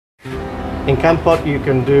in Kampot you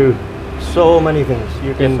can do so many things.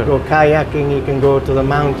 You can go kayaking, you can go to the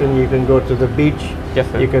mountain, you can go to the beach,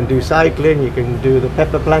 you can do cycling, you can do the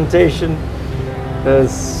pepper plantation.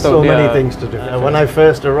 There's so many things to do. When I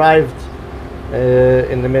first arrived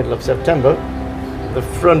in the middle of September, the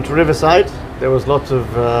front riverside, there was lots of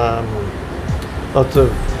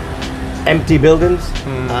empty buildings.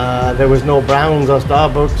 There was no Browns or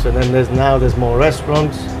Starbucks, and then there's more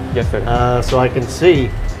restaurants. So I can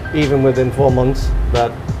see, even within 4 months,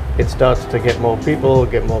 that it starts to get more people,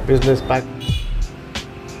 get more business back.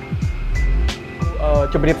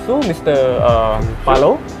 Mr.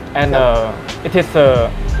 Paolo, and it is a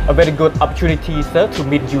very good opportunity, sir, to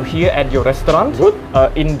meet you here at your restaurant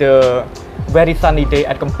in the very sunny day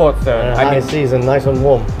at Kampot, sir. High season, nice and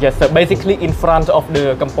warm. Yes, sir. Basically in front of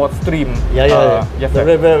the Kampot stream. Yes, the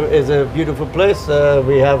river is a beautiful place.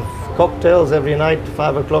 We have cocktails every night,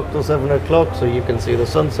 5 o'clock till 7 o'clock, so you can see the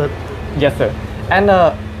sunset. Yes, sir. And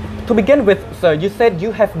to begin with, sir, you said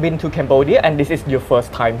you have been to Cambodia, and this is your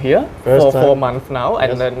first time here for 4 months now,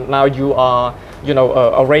 and then now you are,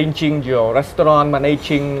 arranging your restaurant,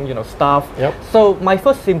 managing, staff. So my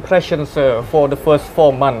first impression, sir, for the first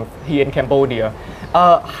 4 months here in Cambodia,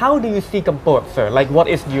 how do you see Kampot, sir? Like, what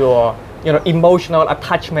is your emotional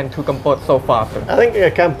attachment to Kampot so far, sir? I think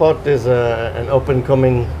Kampot is an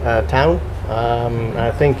up-and-coming town.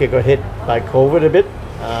 I think it got hit by COVID a bit,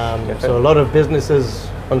 so a lot of businesses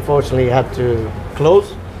unfortunately had to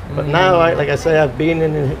close. But now, like I say, I've been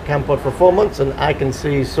in Kampot for 4 months, and I can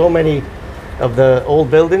see so many of the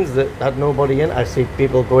old buildings that had nobody in. I see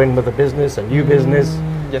people go in with a business, a new business.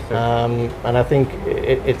 And I think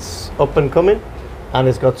it's up and coming, and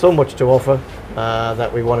it's got so much to offer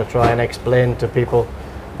that we want to try and explain to people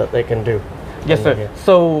that they can do. Yes, sir.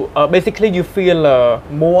 So basically, you feel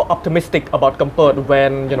more optimistic about Kampot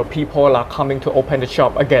when people are coming to open the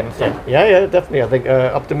shop again. So. Yeah, definitely. I think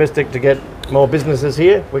optimistic to get more businesses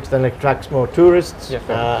here, which then attracts more tourists.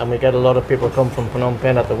 And we get a lot of people come from Phnom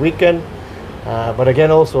Penh at the weekend. But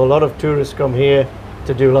again, also a lot of tourists come here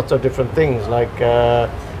to do lots of different things, like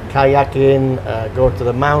kayaking, go to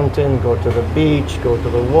the mountain, go to the beach, go to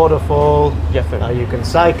the waterfall. You can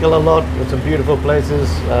cycle a lot with some beautiful places.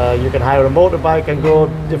 You can hire a motorbike and go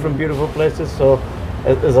different beautiful places. So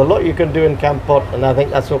there's a lot you can do in Kampot, and I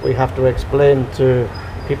think that's what we have to explain to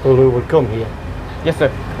people who would come here. Yes,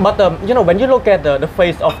 sir. But when you look at the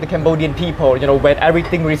face of the Cambodian people, when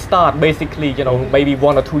everything restart, basically, maybe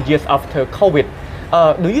 1 or 2 years after COVID,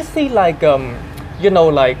 do you see like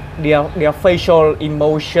their facial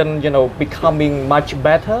emotion, becoming much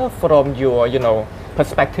better from your,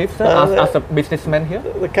 perspective, sir, as a businessman here?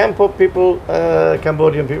 The Kampot people,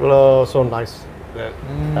 Cambodian people are so nice.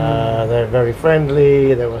 They're very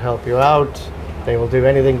friendly. They will help you out. They will do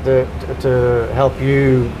anything to help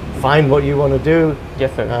you find what you want to do.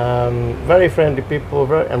 Yes, sir. Very friendly people,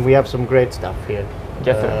 and we have some great staff here.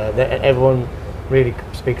 Yes, sir. Everyone really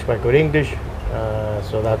speaks quite good English,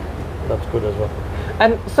 so that's good as well.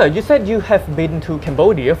 And sir, you said you have been to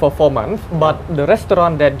Cambodia for 4 months, but the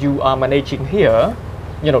restaurant that you are managing here,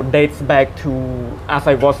 dates back to, as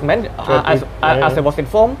I was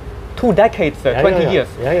informed, 2 decades, sir, 20 years.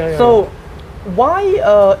 So why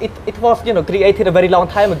it was created a very long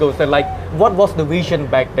time ago, sir? Like, what was the vision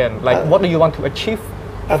back then? Like, what do you want to achieve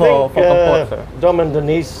for Kampot, sir? Dom and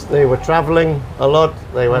Denise, they were traveling a lot.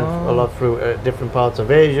 They went a lot through different parts of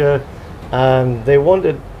Asia, and they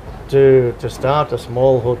wanted to start a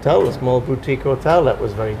small hotel, a small boutique hotel that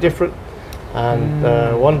was very different. And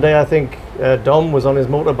one day, I think Dom was on his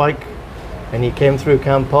motorbike, and he came through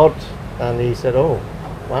Kampot, and he said, "Oh,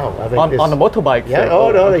 wow, I think on a motorbike." Yeah.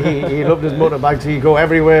 He loved his motorbikes. He go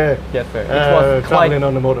everywhere. Yes, sir. It was traveling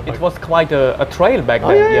on the motorbike. It was quite a trail back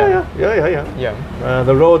then. Yeah.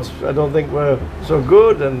 The roads, I don't think, were so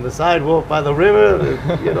good, and the sidewalk by the river,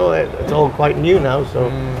 it's all quite new now. So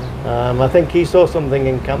I think he saw something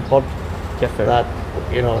in Kampot that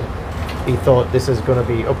he thought this is going to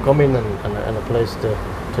be upcoming and a place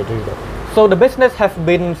to do that. So the business has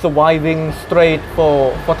been surviving straight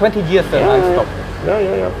for 20 years, sir.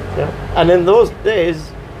 Yeah. And in those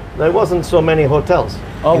days, there wasn't so many hotels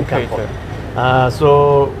in Kampot.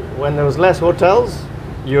 So when there was less hotels,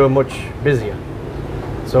 you were much busier.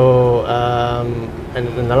 So and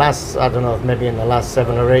in the last, I don't know, maybe in the last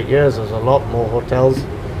 7 or 8 years, there's a lot more hotels.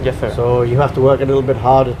 Yes, sir. So you have to work a little bit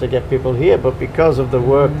harder to get people here. But because of the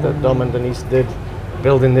work that Dom and Denise did,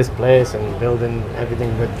 building this place and building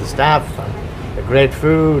everything with the staff and the great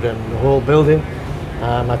food and the whole building,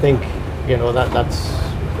 I think that's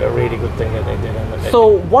a really good thing that they did.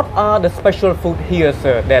 So what are the special food here,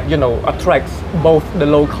 sir, that attracts both the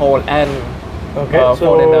local and Okay,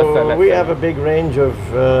 foreigners? We have a big range of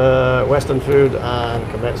Western food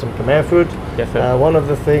and some Khmer food. Yes, sir. One of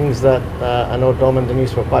the things that I know Dom and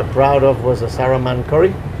Denise were quite proud of was a Saraman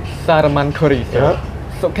curry. Saraman curry, sir. Yeah.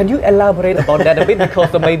 So can you elaborate about that a bit?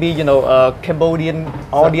 Because maybe, you know, Cambodian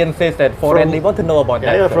audiences that foreign, they want to know about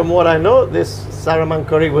that. Yeah, sir. from what I know, this Saraman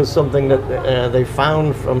curry was something that they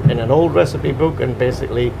found in an old recipe book, and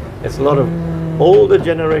basically it's a lot of older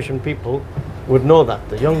generation people would know that.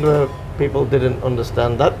 The younger people didn't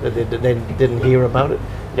understand that, they didn't hear about it.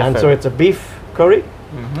 Yes, and sir. so it's a beef curry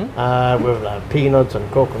with peanuts and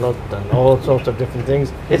coconut and all sorts of different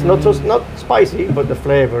things. It's not spicy, but the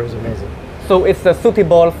flavor is amazing. So it's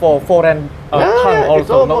suitable for foreign tongue also, it's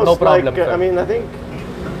almost no problem. like, sir. I mean, I think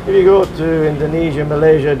if you go to Indonesia,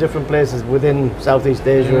 Malaysia, different places within Southeast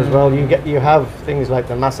Asia as well, you have things like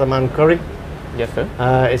the Masaman curry. Yes, sir.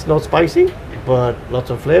 It's not spicy, but lots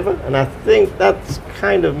of flavor, and I think that's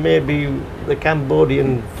kind of maybe the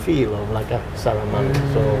Cambodian feel of like a Saraman.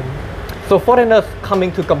 So foreigners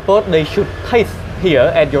coming to Kampot, they should taste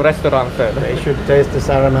here at your restaurant, sir. They should taste the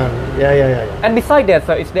Saraman. Yeah. And besides that,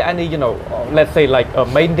 sir, is there any, you know, let's say like a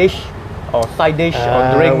main dish or side dish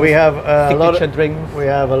or drinks? We have a lot of drinks. We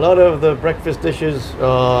have a lot of the breakfast dishes,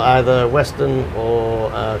 either Western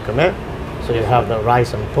or Khmer. So you have the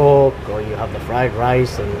rice and pork, or you have the fried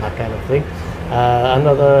rice and that kind of thing.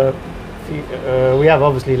 We have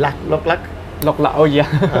obviously lak. Lok-lak, oh yeah.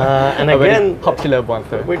 And a very again, popular one,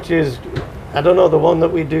 sir. which is, I don't know, the one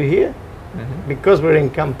that we do here, because we're in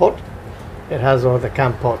Kampot, it has all the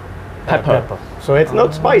Kampot pepper. So it's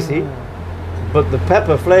not spicy, but the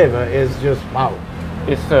pepper flavor is just wow.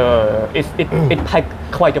 It packs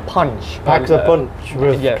quite a punch. Packs a punch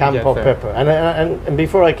with Kampot sir. pepper. And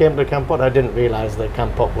before I came to Kampot, I didn't realize that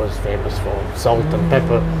Kampot was famous for salt and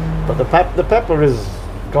pepper, but the pepper is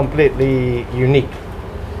completely unique.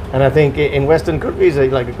 And I think in Western countries,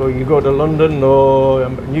 like you go to London or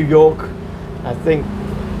New York, I think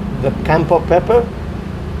the Kampot pepper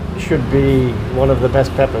should be one of the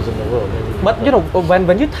best peppers in the world. But you know,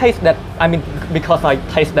 when you taste that, I mean, because I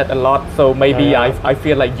taste that a lot, so maybe I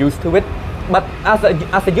feel like used to it. But as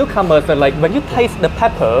a newcomer, so like when you taste the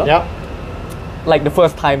pepper, like the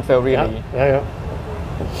first time, so really,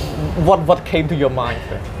 what came to your mind,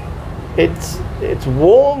 sir? It's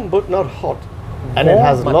warm but not hot, and it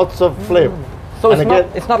has lots of flavor. So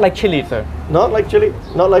it's not like chili, sir. Not like chili.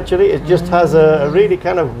 It just has a really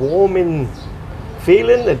kind of warming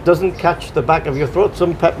feeling. It doesn't catch the back of your throat.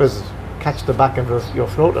 Some peppers catch the back of your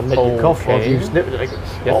throat and make you cough, or if you snip,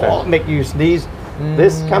 or make you sneeze.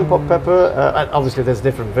 This Kampot pepper, obviously there's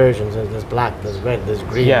different versions. There's black, there's red, there's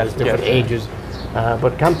green, there's different ages.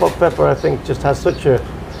 But Kampot pepper, I think, just has such a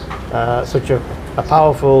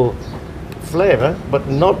powerful flavor, but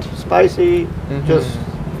not spicy. Just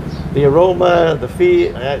the aroma, the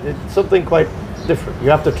feel. It's something quite different.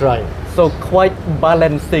 You have to try it. So quite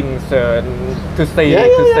balancing, sir, to say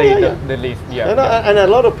the least. And a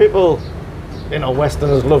lot of people, you know,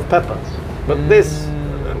 Westerners love pepper, but this,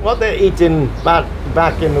 what they're eating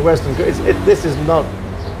back in the Western, this is not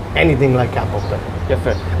anything like Kampot pepper. Yes,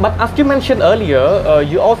 sir. But as you mentioned earlier,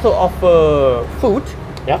 you also offer food.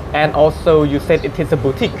 Yeah. And also you said it is a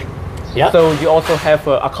boutique. Yeah. So you also have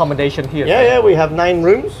accommodation here. Yeah, we have 9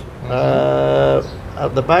 rooms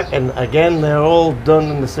at the back, and again they're all done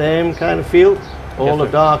in the same kind of feel. All the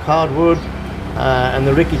dark hardwood, and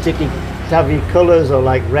the Rikitikitavi colors are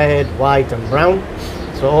like red, white, and brown.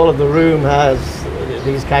 So all of the room has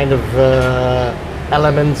these kind of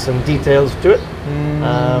elements and details to it.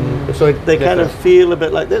 So they kind of feel a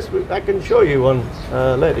bit like this. I can show you one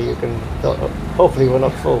later. You can. Hopefully, we're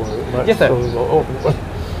not full. Yes, sir.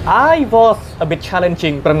 I was a bit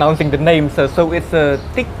challenging pronouncing the name, sir. So it's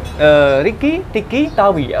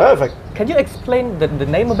Rikitikitavi. Perfect. Can you explain the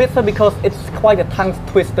name a bit, sir? Because it's quite a tongue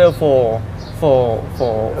twister for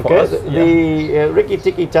us. The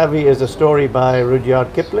Rikitikitavi is a story by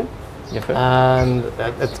Rudyard Kipling. Yes, sir. And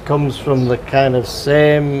it comes from the kind of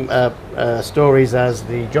same stories as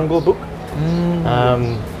the Jungle Book.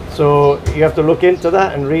 So you have to look into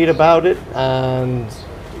that and read about it, and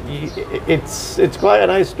it's quite a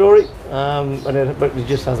nice story, but it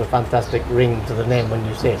just has a fantastic ring to the name when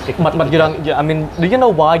you say it. But you don't. I mean, do you know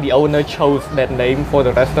why the owner chose that name for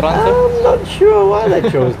the restaurant? I'm not sure why they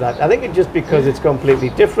chose that. I think it's just because it's completely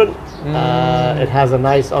different. It has a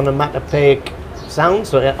nice onomatopoeic sound.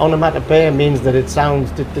 So onomatopoeia means that it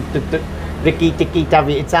sounds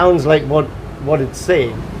Rikitikitavi. It sounds like what it's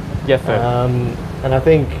saying. Yes, sir. And I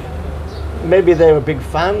think maybe they were a big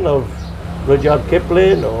fan of Rudyard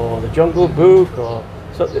Kipling or the Jungle Book, or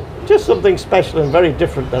so just something special and very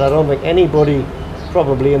different that I don't think anybody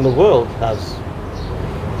probably in the world has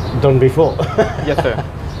done before. Yes, sir.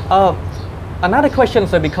 Another question,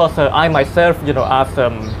 sir, because I myself,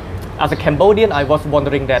 as a Cambodian, I was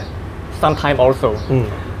wondering that sometime also.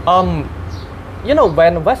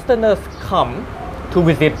 When Westerners come to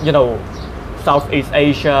visit, Southeast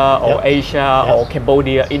Asia or Asia or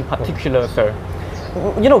Cambodia in particular, sir,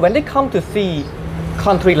 when they come to see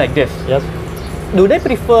country like this, do they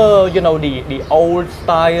prefer, the old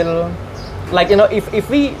style? Like, if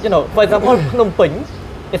we, for example, Phnom Penh,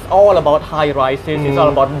 it's all about high rises, it's all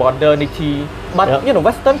about modernity. But,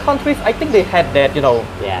 Western countries, I think they had that,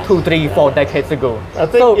 2, 3, 4 decades ago. I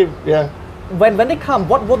think, when they come,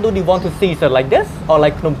 what do they want to see, sir? Like this or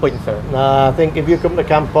like Phnom Penh, sir? I think if you come to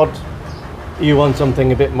Kampot, you want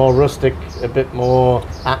something a bit more rustic, a bit more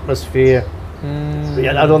atmosphere.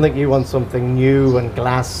 I don't think you want something new and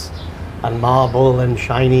glass and marble and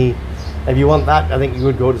shiny. If you want that, I think you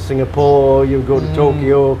would go to Singapore, you would go to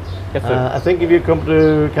Tokyo. Yes, sir. I think if you come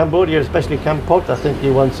to Cambodia, especially Kampot, I think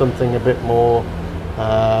you want something a bit more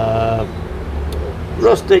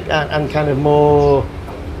rustic and kind of more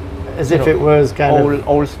as if it was kind of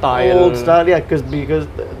old style. Old style, yeah, because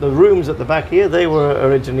the rooms at the back here, they were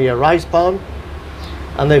originally a rice barn,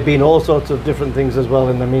 and they've been all sorts of different things as well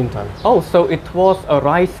in the meantime. Oh, so it was a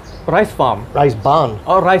rice farm? Rice barn.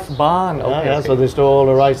 Oh, rice barn. Okay, yeah, so they store all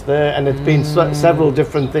the rice there, and it's been several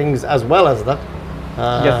different things as well as that.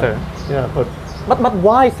 Yes, sir. Yeah, but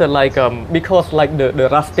why, sir? Like because like the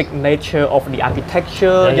rustic nature of the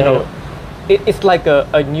architecture, it's like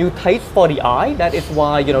a new taste for the eye. That is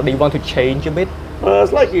why they want to change a bit. Well,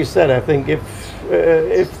 it's like you said. I think if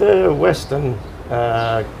the Western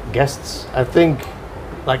guests, I think,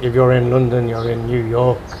 like if you're in London, you're in New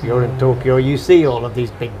York, you're in Tokyo, you see all of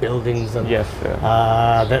these big buildings and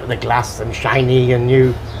the glass and shiny and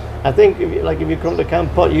new. I think if you come to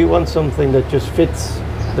Kampot, you want something that just fits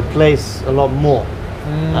the place a lot more.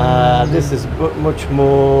 This is much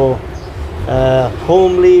more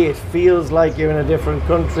homely. It feels like you're in a different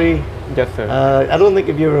country. Yes, sir. I don't think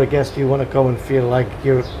if you're a guest, you want to come and feel like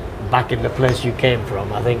you're back in the place you came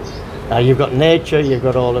from. I think you've got nature, you've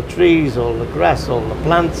got all the trees, all the grass, all the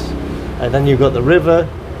plants, and then you've got the river.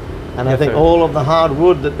 And I think all of the hard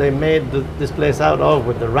wood that they made this place out of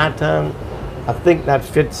with the rattan, I think that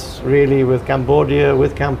fits really with Cambodia,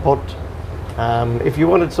 with Kampot. If you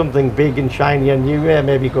wanted something big and shiny and new,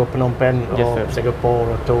 maybe go Phnom Penh or Singapore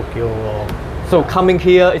or Tokyo. So coming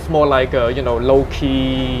here, it's more like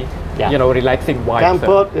low-key, relaxing vibe.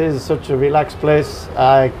 Kampot is such a relaxed place.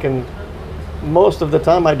 Most of the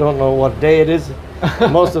time I don't know what day it is.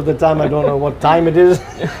 Most of the time I don't know what time it is.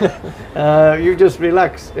 You just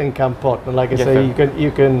relax in Kampot, and like I say,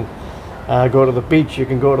 you can go to the beach, you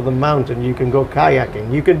can go to the mountain, you can go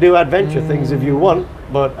kayaking, you can do adventure things if you want.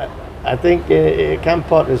 But I think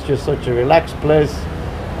Kampot is just such a relaxed place.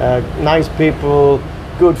 Nice people,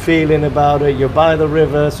 good feeling about it. You're by the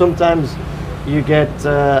river. Sometimes you get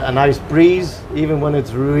a nice breeze, even when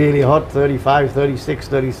it's really hot, 35, 36,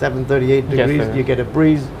 37, 38 degrees, you get a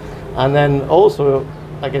breeze. And then also,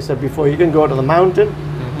 like I said before, you can go to the mountain,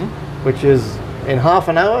 which is in half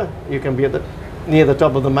an hour, you can be near the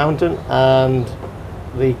top of the mountain, and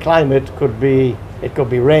the climate could be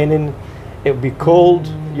raining, it would be cold,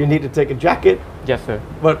 you need to take a jacket. Yes, sir.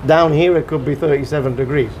 But down here it could be 37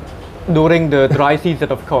 degrees. During the dry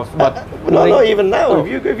season, of course. But no, even now.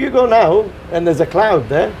 If you go now and there's a cloud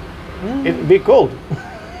there, it'd be cold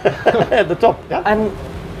at the top. Yeah? And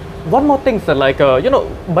one more thing, sir, like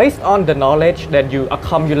based on the knowledge that you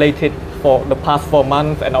accumulated for the past 4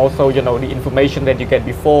 months, and also the information that you get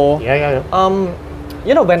before.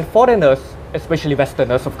 When foreigners, especially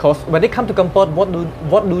Westerners, of course, when they come to Kampot,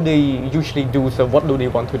 what do they usually do? So what do they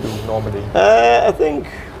want to do normally? I think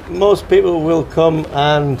most people will come,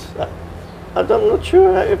 and I'm not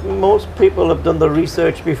sure if most people have done the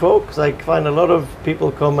research before, because I find a lot of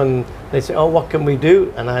people come and they say, oh, what can we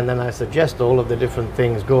do? And then I suggest all of the different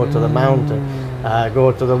things. Go to the mountain,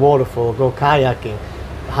 go to the waterfall, go kayaking,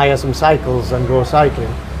 hire some cycles and go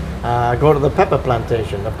cycling, go to the pepper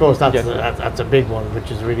plantation. Of course, that's a big one,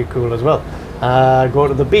 which is really cool as well. Go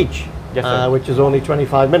to the beach, which is only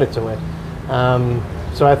 25 minutes away.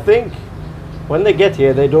 So I think when they get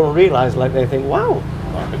here, they don't realize, like they think, wow,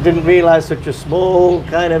 I didn't realize such a small,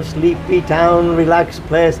 kind of sleepy town, relaxed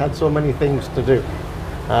place had so many things to do.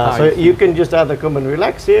 So you can just either come and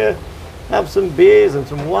relax here, have some beers and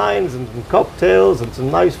some wines and some cocktails and some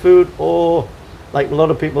nice food, or like a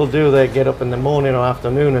lot of people do, they get up in the morning or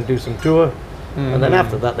afternoon and do some tour. And then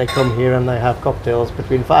after that, they come here and they have cocktails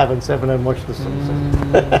between 5 and 7 and watch the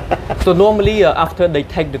sunset. So normally, after they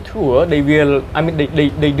take the tour, they will,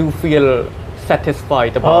 they do feel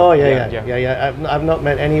satisfied about. Oh yeah. I've not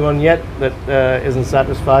met anyone yet that isn't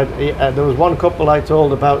satisfied. There was one couple I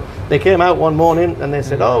told about. They came out one morning and they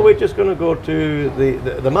said, "Oh, we're just going to go to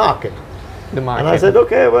the market." The market. And I said,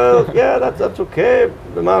 "Okay, well, yeah, that's okay.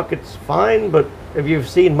 The market's fine, but if you've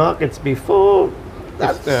seen markets before,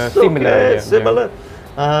 that's similar. Okay, similar.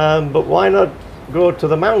 But why not go to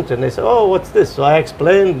the mountain?" They said, "Oh, what's this?" So I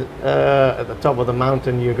explained at the top of the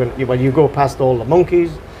mountain, you go past all the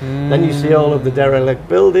monkeys, then you see all of the derelict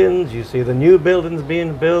buildings, you see the new buildings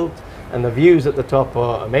being built, and the views at the top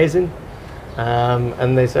are amazing.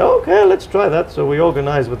 And they say, "Okay, let's try that." So we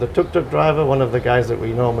organized with the tuk-tuk driver, one of the guys that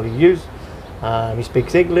we normally use. He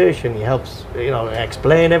speaks English and he helps,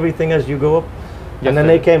 explain everything as you go up. Yes, and then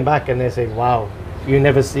sir. they came back and they say, "Wow, you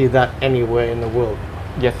never see that anywhere in the world."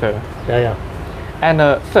 Yes, sir. Yeah. And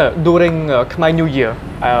sir, during Khmer New Year,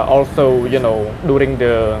 also during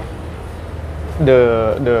the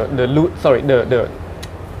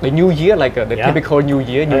New Year, like the typical New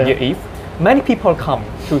Year, New Year Eve, many people come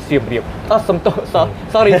to Siem Reap.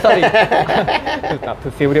 Sorry,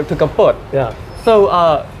 to Siem Reap, to Kampot. Yeah. So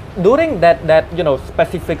during that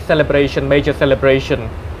specific celebration, major celebration,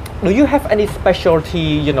 do you have any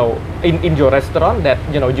specialty in your restaurant that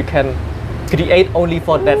you can create only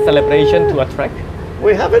for that celebration to attract?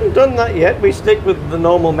 We haven't done that yet. We stick with the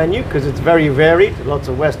normal menu because it's very varied. Lots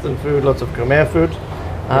of Western food, lots of Khmer food.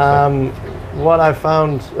 What I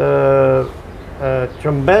found,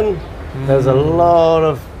 Phnom Penh, there's a lot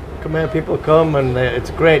of Khmer people come, and it's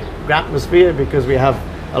a great atmosphere because we have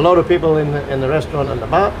a lot of people in the restaurant and the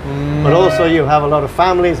bar, but also you have a lot of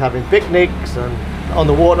families having picnics and on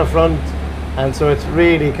the waterfront, and so it's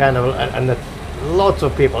really kind of, and lots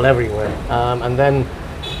of people everywhere. And then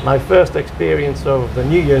my first experience of the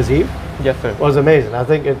New Year's Eve was amazing. I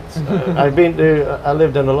think it's, I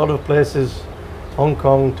lived in a lot of places, Hong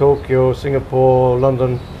Kong, Tokyo, Singapore,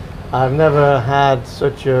 London. I've never had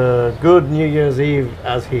such a good New Year's Eve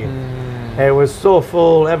as here. It was so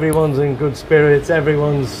full, everyone's in good spirits,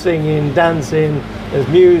 everyone's singing, dancing, there's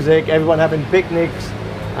music, everyone having picnics.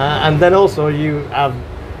 And then also you have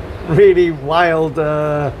really wild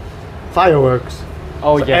fireworks.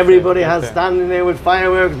 Oh, so yes. Everybody has standing there with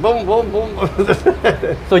fireworks, boom, boom, boom.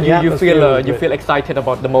 So you feel excited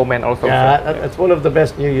about the moment also? Yeah, it's one of the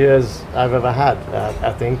best New Year's I've ever had.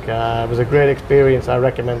 I think it was a great experience. I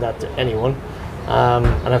recommend that to anyone.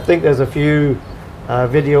 And I think there's a few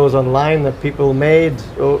videos online that people made,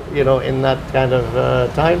 in that kind of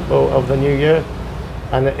time of the New Year,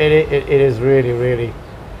 and it is really, really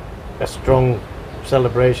a strong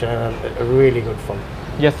celebration and a really good fun.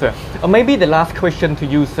 Yes, sir. Maybe the last question to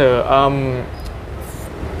you, sir.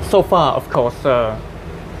 So far, of course,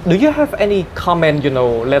 do you have any comment,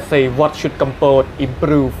 let's say, what should Kampot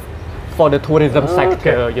improve for the tourism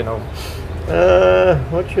sector,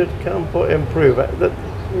 What should Kampot improve?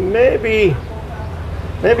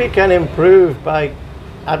 Maybe can improve by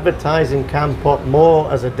advertising Kampot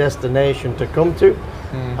more as a destination to come to.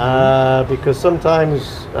 Because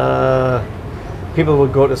sometimes people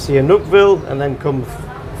will go to Sihanoukville and then come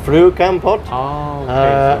through Kampot,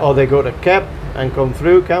 or they go to Kep and come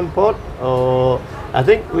through Kampot. Or I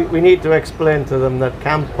think we need to explain to them that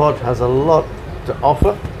Kampot has a lot to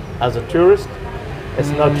offer as a tourist.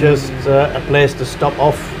 It's not just a place to stop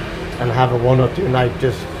off and have a 1 or 2 night.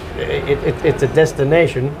 It's a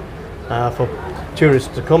destination for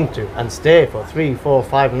tourists to come to and stay for 3, 4,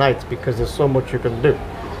 5 nights because there's so much you can do.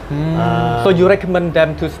 So you recommend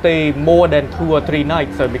them to stay more than 2 or 3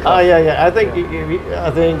 nights, sir? Because I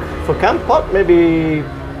think for Kampot maybe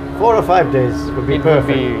 4 or 5 days would be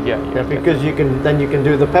perfect. Because you can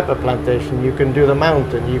do the pepper plantation, you can do the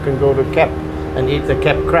mountain, you can go to Kep and eat the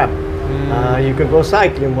Kep crab. You can go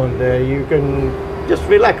cycling one day, you can just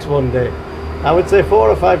relax one day. I would say 4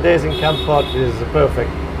 or 5 days in Kampot is the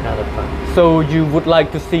perfect kind of time. So you would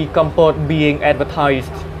like to see Kampot being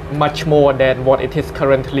advertised much more than what it is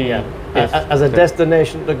currently as a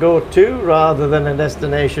destination to go to, rather than a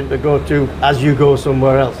destination to go to as you go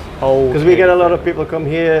somewhere else. Because we get a lot of people come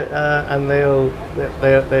here and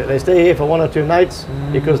they stay here for 1 or 2 nights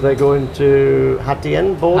because they go into Hat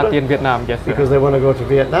Tien border. Hat Tien, Vietnam, yes. Because they want to go to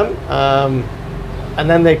Vietnam. And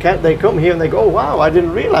then they come here and they go, "Oh wow, I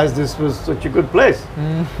didn't realize this was such a good place."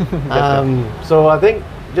 So I think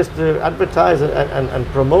just to advertise and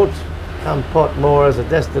promote Kampot more as a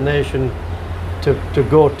destination to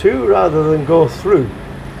go to rather than go through.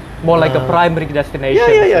 More like a primary destination.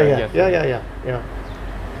 Yeah.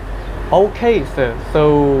 Okay, sir.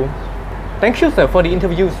 So thank you, sir, for the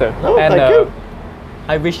interview, sir. No, thank you.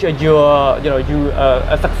 I wish you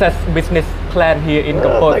a success business plan here in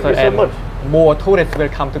Kampot. Thank you so much. more tourists will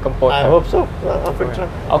come to Kampot. I hope so. I'll try.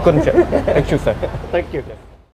 Thank you, sir. Thank you.